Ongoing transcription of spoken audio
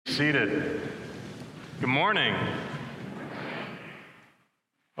Seated. Good morning.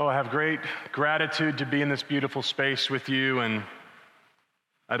 Oh, I have great gratitude to be in this beautiful space with you, and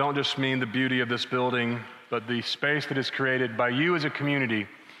I don't just mean the beauty of this building, but the space that is created by you as a community.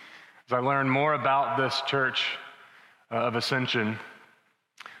 As I learn more about this church of Ascension,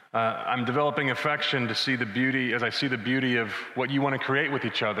 I'm developing affection to see the beauty, as I see the beauty of what you want to create with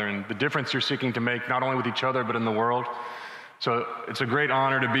each other and the difference you're seeking to make, not only with each other, but in the world. So it's a great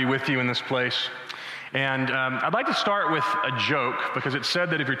honor to be with you in this place. And I'd like to start with a joke, because it's said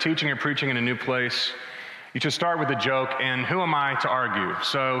that if you're teaching or preaching in a new place, you should start with a joke, and who am I to argue?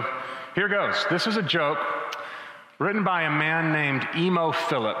 So here goes. This is a joke written by a man named Emo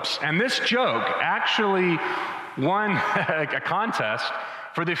Phillips. And this joke actually won a contest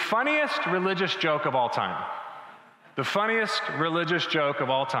for the funniest religious joke of all time. The funniest religious joke of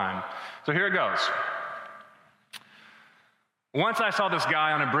all time. So here it goes. Once I saw this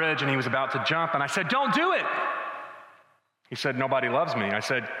guy on a bridge and he was about to jump, and I said, "Don't do it." He said, "Nobody loves me." I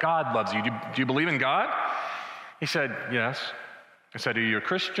said, "God loves you. Do you believe in God?" He said, "Yes." I said, "Are you a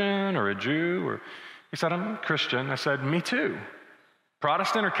Christian or a Jew?" He said, "I'm a Christian." I said, "Me too."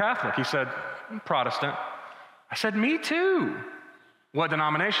 "Protestant or Catholic?" He said, "I'm Protestant." I said, "Me too." "What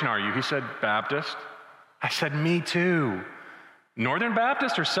denomination are you?" He said, "Baptist." I said, "Me too." "Northern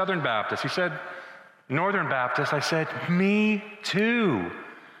Baptist or Southern Baptist?" He said, "Northern Baptist." I said, "Me too."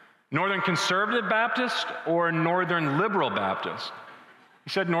 "Northern Conservative Baptist or Northern Liberal Baptist?" He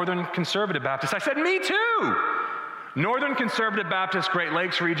said, "Northern Conservative Baptist." I said, "Me too." "Northern Conservative Baptist, Great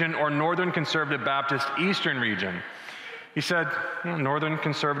Lakes region, or Northern Conservative Baptist, Eastern region?" He said, "Northern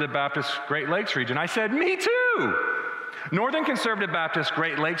Conservative Baptist, Great Lakes region." I said, "Me too." "Northern Conservative Baptist,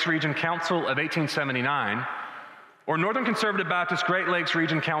 Great Lakes Region Council of 1879, or Northern Conservative Baptist, Great Lakes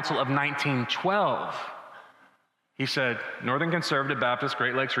Region Council of 1912? He said, "Northern Conservative Baptist,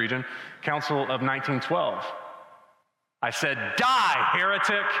 Great Lakes Region Council of 1912. I said, "Die,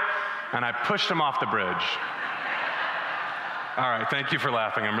 heretic!" and I pushed him off the bridge. All right, thank you for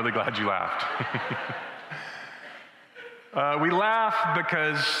laughing. I'm really glad you laughed. We laugh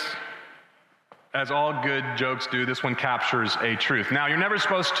because, as all good jokes do, this one captures a truth. Now, you're never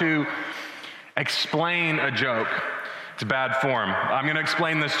supposed to explain a joke. It's bad form. I'm going to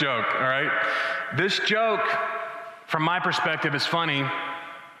explain this joke, all right? This joke, from my perspective, is funny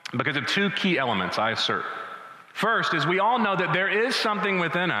because of two key elements, I assert. First is we all know that there is something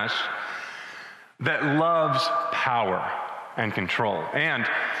within us that loves power and control. And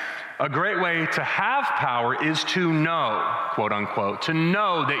a great way to have power is to know, quote unquote, to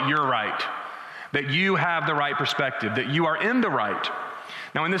know that you're right, that you have the right perspective, that you are in the right.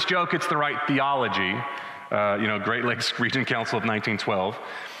 Now, in this joke, it's the right theology, Great Lakes Region Council of 1912.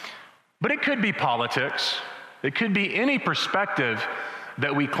 But it could be politics. It could be any perspective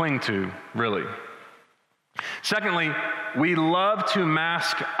that we cling to, really. Secondly, we love to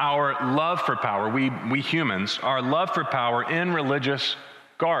mask our love for power, we humans, our love for power in religious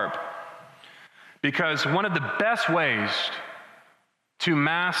garb. Because one of the best ways to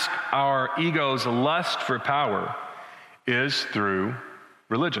mask our ego's lust for power is through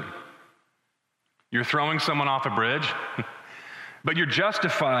religion. You're throwing someone off a bridge, but you're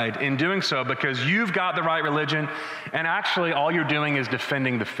justified in doing so because you've got the right religion, and actually all you're doing is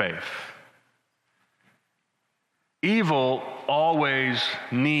defending the faith. Evil always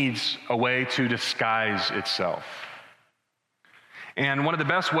needs a way to disguise itself. And one of the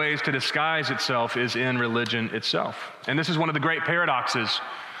best ways to disguise itself is in religion itself. And this is one of the great paradoxes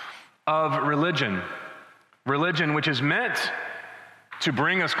of religion. Religion, which is meant to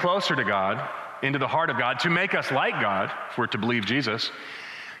bring us closer to God, into the heart of God, to make us like God, if we're to believe Jesus,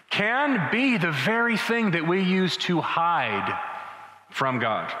 can be the very thing that we use to hide from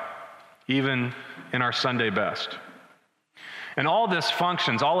God, even in our Sunday best. And all this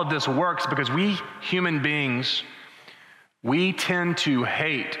functions, all of this works because we human beings, we tend to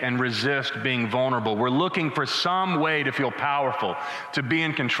hate and resist being vulnerable. We're looking for some way to feel powerful, to be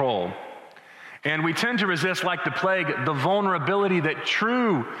in control. And we tend to resist, like the plague, the vulnerability that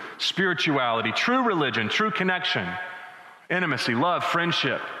true spirituality, true religion, true connection, intimacy, love,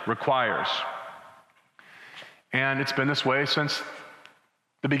 friendship requires. And it's been this way since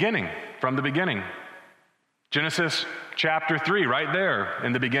the beginning, from the beginning. Genesis chapter 3, right there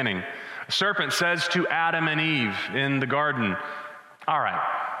in the beginning. A serpent says to Adam and Eve in the garden, "All right,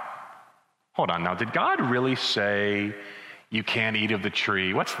 hold on now. Did God really say you can't eat of the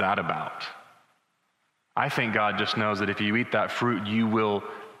tree? What's that about? I think God just knows that if you eat that fruit, you will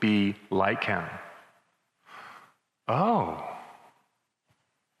be like him." Oh,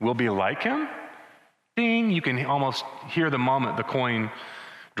 we'll be like him? Ding, you can almost hear the moment the coin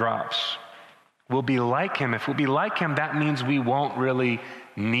drops. We'll be like him. If we'll be like him, that means we won't really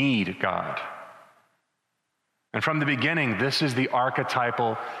need God. And from the beginning, this is the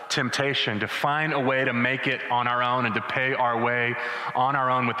archetypal temptation, to find a way to make it on our own and to pay our way on our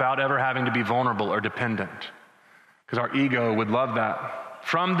own without ever having to be vulnerable or dependent. Because our ego would love that.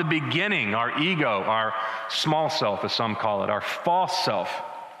 From the beginning, our ego, our small self, as some call it, our false self,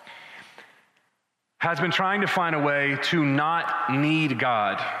 has been trying to find a way to not need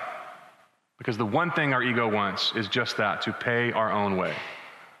God. Because the one thing our ego wants is just that, to pay our own way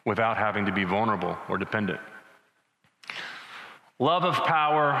without having to be vulnerable or dependent. Love of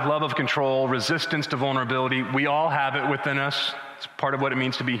power, love of control, resistance to vulnerability, we all have it within us. It's part of what it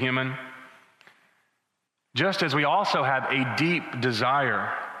means to be human. Just as we also have a deep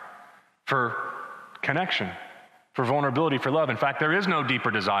desire for connection, for vulnerability, for love. In fact, there is no deeper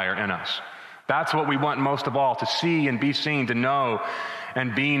desire in us. That's what we want most of all, to see and be seen, to know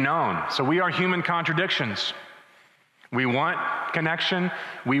and be known. So we are human contradictions. We want connection.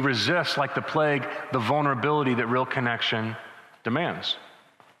 We resist, like the plague, the vulnerability that real connection demands.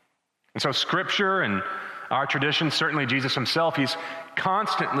 And so Scripture and our tradition, certainly Jesus himself, he's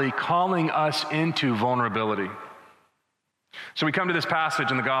constantly calling us into vulnerability. So we come to this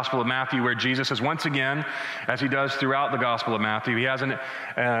passage in the Gospel of Matthew where Jesus is once again, as he does throughout the Gospel of Matthew, he has an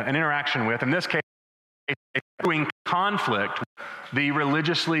interaction with, in this case, doing conflict with the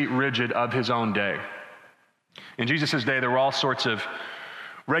religiously rigid of his own day. In Jesus' day, there were all sorts of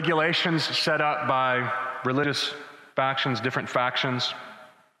regulations set up by religious factions, different factions.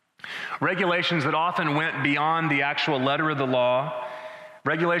 Regulations that often went beyond the actual letter of the law.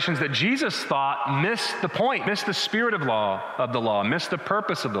 Regulations that Jesus thought missed the point, missed the spirit of the law, missed the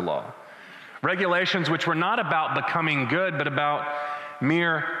purpose of the law. Regulations which were not about becoming good, but about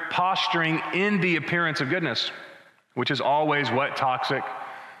mere posturing in the appearance of goodness, which is always what toxic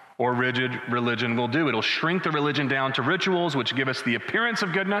or rigid religion will do. It'll shrink the religion down to rituals which give us the appearance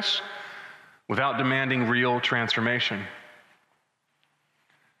of goodness without demanding real transformation.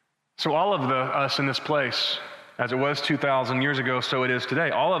 So all of us in this place, as it was 2,000 years ago, so it is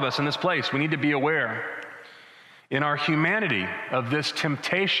today, all of us in this place, we need to be aware in our humanity of this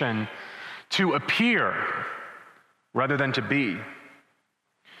temptation to appear rather than to be.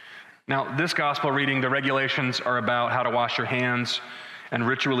 Now, this gospel reading, the regulations are about how to wash your hands and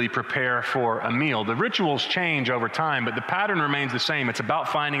ritually prepare for a meal. The rituals change over time, but the pattern remains the same. It's about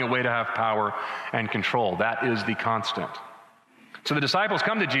finding a way to have power and control. That is the constant. So the disciples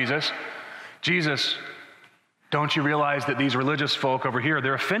come to Jesus. Jesus, don't you realize that these religious folk over here,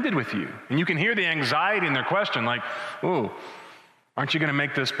 they're offended with you? And you can hear the anxiety in their question, like, oh, aren't you going to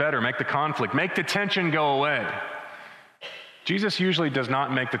make this better, make the conflict, make the tension go away? Jesus usually does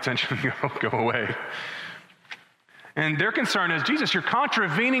not make the tension go away. And their concern is, Jesus, you're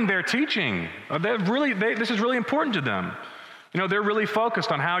contravening their teaching. This is really important to them. You know, they're really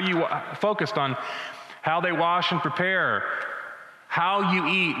focused on how they wash and prepare, how you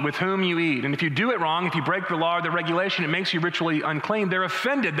eat, with whom you eat. And if you do it wrong, if you break the law or the regulation, it makes you ritually unclean. They're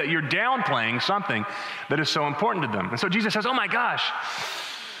offended that you're downplaying something that is so important to them. And so Jesus says, oh my gosh,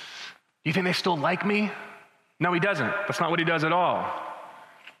 you think they still like me? No, he doesn't. That's not what he does at all.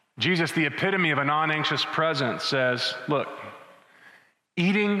 Jesus, the epitome of a non-anxious presence, says, look,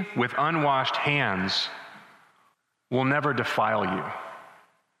 eating with unwashed hands will never defile you.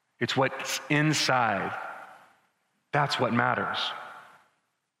 It's what's inside. That's what matters.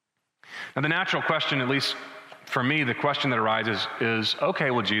 Now, the natural question, at least for me, the question that arises is,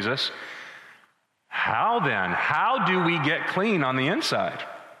 okay, well, Jesus, how then? How do we get clean on the inside?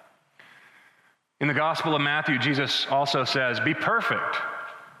 In the Gospel of Matthew, Jesus also says, be perfect.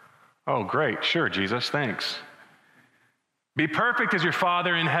 Oh, great. Sure, Jesus, thanks. Be perfect as your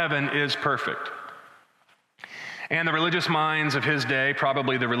Father in heaven is perfect. And the religious minds of his day,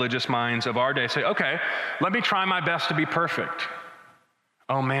 probably the religious minds of our day, say, okay, let me try my best to be perfect.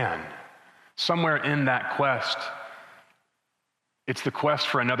 Oh man, somewhere in that quest, it's the quest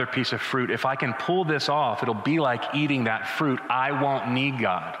for another piece of fruit. If I can pull this off, it'll be like eating that fruit. I won't need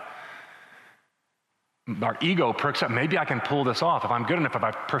God. Our ego perks up. Maybe I can pull this off. If I'm good enough, if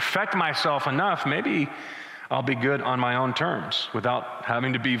I perfect myself enough, maybe I'll be good on my own terms without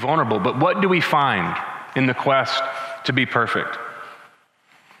having to be vulnerable. But what do we find in the quest to be perfect?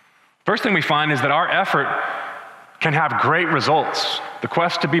 First thing we find is that our effort can have great results. The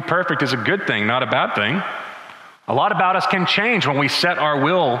quest to be perfect is a good thing, not a bad thing. A lot about us can change when we set our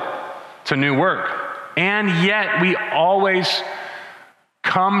will to new work. And yet we always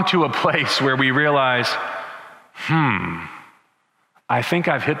come to a place where we realize, I think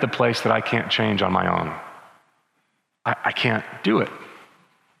I've hit the place that I can't change on my own. I can't do it.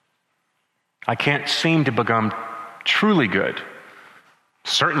 I can't seem to become truly good,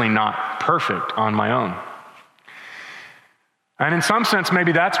 certainly not perfect on my own. And in some sense,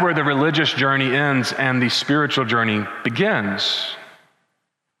 maybe that's where the religious journey ends and the spiritual journey begins.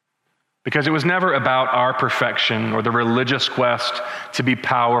 Because it was never about our perfection or the religious quest to be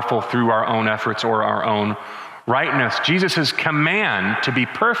powerful through our own efforts or our own rightness. Jesus' command to be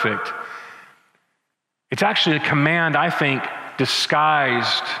perfect, it's actually a command, I think,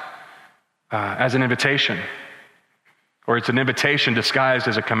 disguised as an invitation. Or it's an invitation disguised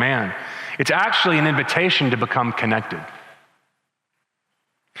as a command. It's actually an invitation to become connected.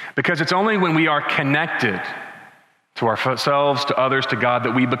 Because it's only when we are connected to ourselves, to others, to God,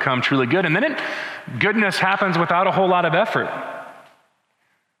 that we become truly good. And then goodness happens without a whole lot of effort.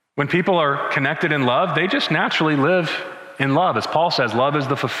 When people are connected in love, they just naturally live in love. As Paul says, love is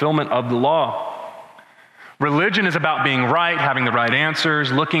the fulfillment of the law. Religion is about being right, having the right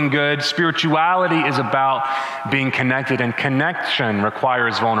answers, looking good. Spirituality is about being connected, and connection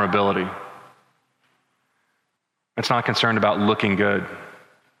requires vulnerability. It's not concerned about looking good.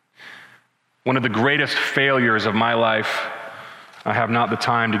 One of the greatest failures of my life, I have not the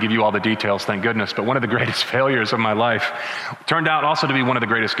time to give you all the details, thank goodness, but one of the greatest failures of my life turned out also to be one of the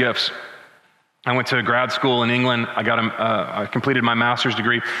greatest gifts. I went to grad school in England. I completed my master's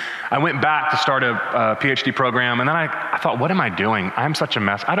degree. I went back to start a PhD program, and then I thought, what am I doing? I'm such a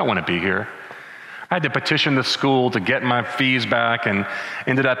mess. I don't want to be here. I had to petition the school to get my fees back and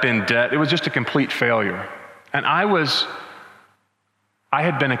ended up in debt. It was just a complete failure. And I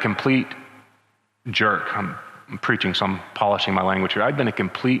had been a complete jerk. I'm preaching, so I'm polishing my language here. I'd been a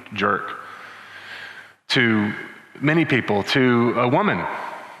complete jerk to many people, to a woman,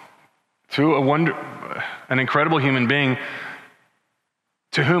 to an incredible human being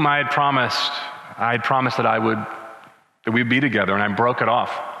to whom I had promised that we'd be together, and I broke it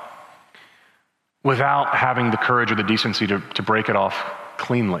off without having the courage or the decency to break it off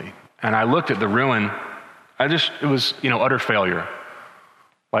cleanly. And I looked at the ruin. It was, utter failure.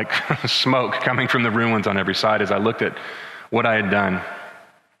 Like smoke coming from the ruins on every side as I looked at what I had done.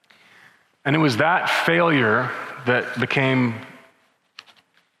 And it was that failure that became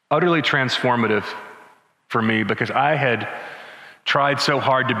utterly transformative for me, because I had tried so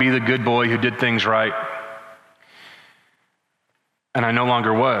hard to be the good boy who did things right, and I no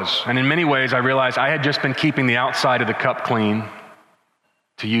longer was. And in many ways, I realized I had just been keeping the outside of the cup clean,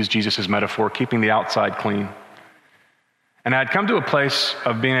 to use Jesus' metaphor, keeping the outside clean. And I'd come to a place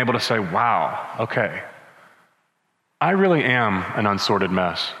of being able to say, wow, okay, I really am an unsorted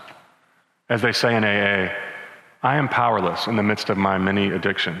mess. As they say in AA, I am powerless in the midst of my many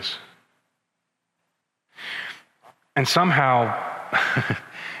addictions. And somehow,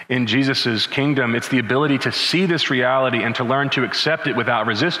 in Jesus' kingdom, it's the ability to see this reality and to learn to accept it without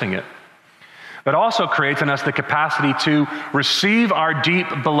resisting it. But also creates in us the capacity to receive our deep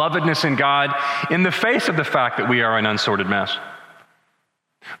belovedness in God in the face of the fact that we are an unsorted mess.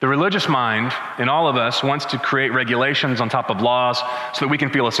 The religious mind in all of us wants to create regulations on top of laws so that we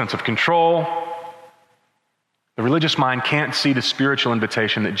can feel a sense of control. The religious mind can't see the spiritual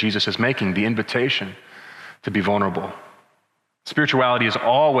invitation that Jesus is making, the invitation to be vulnerable. Spirituality is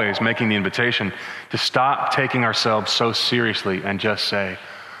always making the invitation to stop taking ourselves so seriously and just say,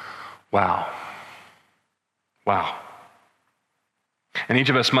 wow. Wow. And each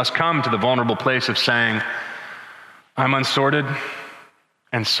of us must come to the vulnerable place of saying, I'm unsorted,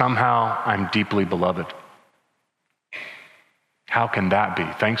 and somehow I'm deeply beloved. How can that be?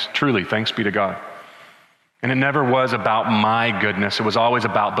 Thanks be to God. And it never was about my goodness. It was always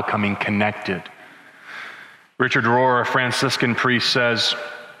about becoming connected. Richard Rohr, a Franciscan priest, says,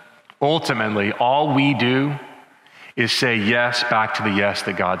 ultimately, all we do is say yes back to the yes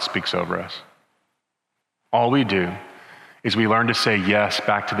that God speaks over us. All we do is we learn to say yes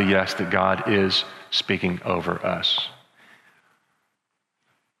back to the yes that God is speaking over us.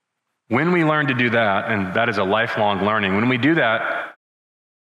 When we learn to do that, and that is a lifelong learning, when we do that,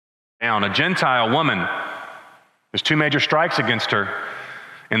 a Gentile woman, there's two major strikes against her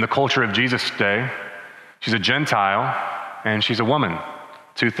in the culture of Jesus' day. She's a Gentile and she's a woman.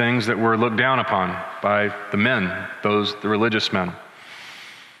 Two things that were looked down upon by the men, the religious men.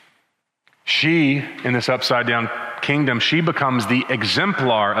 She, in this upside down kingdom, she becomes the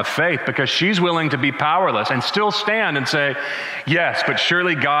exemplar of faith because she's willing to be powerless and still stand and say, yes, but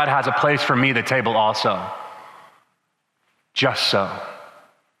surely God has a place for me at the table also. Just so.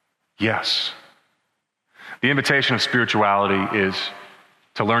 Yes. The invitation of spirituality is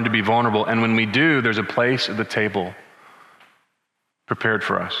to learn to be vulnerable. And when we do, there's a place at the table prepared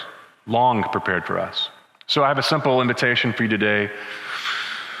for us, long prepared for us. So I have a simple invitation for you today.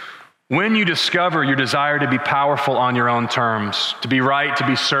 When you discover your desire to be powerful on your own terms, to be right, to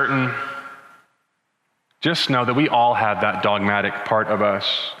be certain, just know that we all have that dogmatic part of us.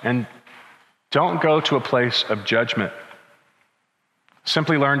 And don't go to a place of judgment.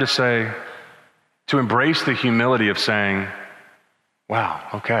 Simply learn to embrace the humility of saying, wow,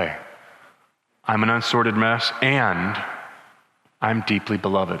 okay, I'm an unsorted mess and I'm deeply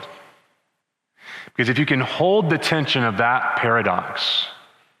beloved. Because if you can hold the tension of that paradox,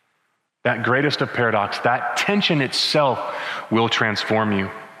 that greatest of paradox, that tension itself will transform you.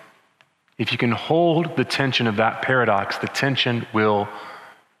 If you can hold the tension of that paradox, the tension will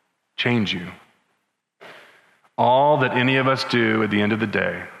change you. All that any of us do at the end of the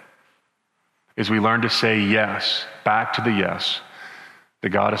day is we learn to say yes, back to the yes that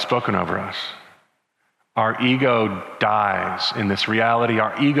God has spoken over us. Our ego dies in this reality.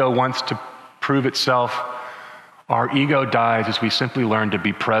 Our ego wants to prove itself. Our ego dies as we simply learn to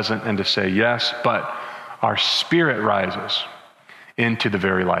be present and to say yes, but our spirit rises into the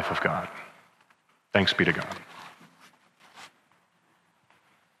very life of God. Thanks be to God.